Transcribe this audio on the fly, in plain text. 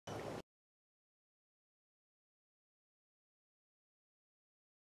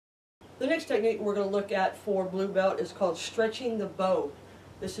The next technique we're going to look at for blue belt is called stretching the bow.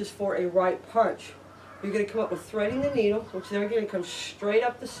 This is for a right punch. You're going to come up with threading the needle, which then again comes straight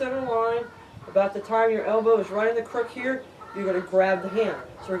up the center line. About the time your elbow is right in the crook here, you're going to grab the hand.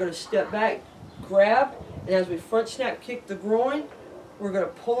 So we're going to step back, grab, and as we front snap kick the groin, we're going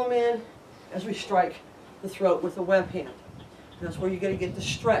to pull them in as we strike the throat with a web hand. And that's where you're going to get the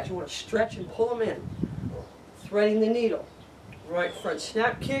stretch. You want to stretch and pull them in. Threading the needle. Right front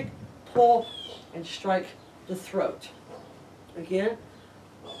snap kick, pull, and strike the throat. Again,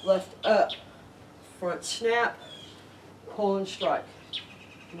 left up, front snap, pull and strike.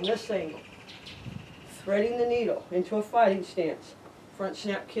 From this angle, threading the needle into a fighting stance. Front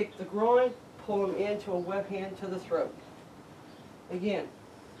snap kick the groin, pull them into a web hand to the throat. Again,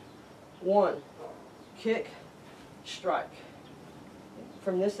 one, kick, strike.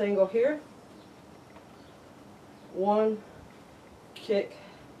 From this angle here, one, kick,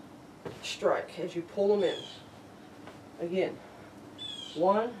 strike as you pull them in. Again,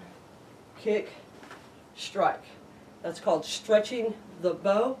 one, kick, strike. That's called stretching the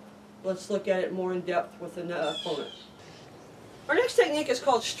bow. Let's look at it more in depth with an opponent. Our next technique is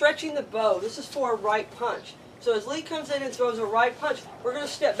called stretching the bow. This is for a right punch. So as Lee comes in and throws a right punch, we're going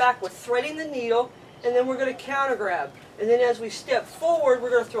to step back with threading the needle, and then we're going to counter grab. And then as we step forward, we're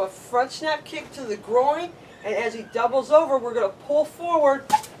going to throw a front snap kick to the groin, and as he doubles over, we're going to pull forward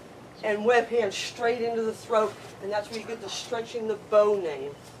and web hand straight into the throat, and that's where you get the stretching the bow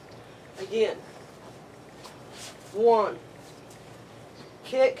name. Again, one,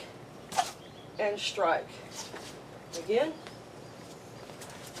 kick, and strike. Again,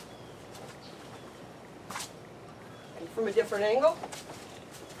 and from a different angle.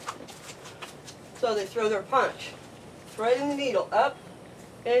 So they throw their punch, threading the needle up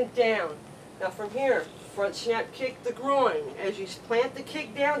and down. Now from here, front snap kick the groin. As you plant the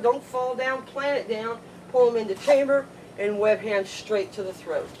kick down, don't fall down, plant it down, pull them into chamber, and web hand straight to the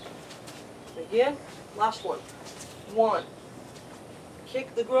throat. Again, last one. One,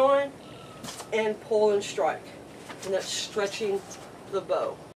 kick the groin, and pull and strike. And that's stretching the bow.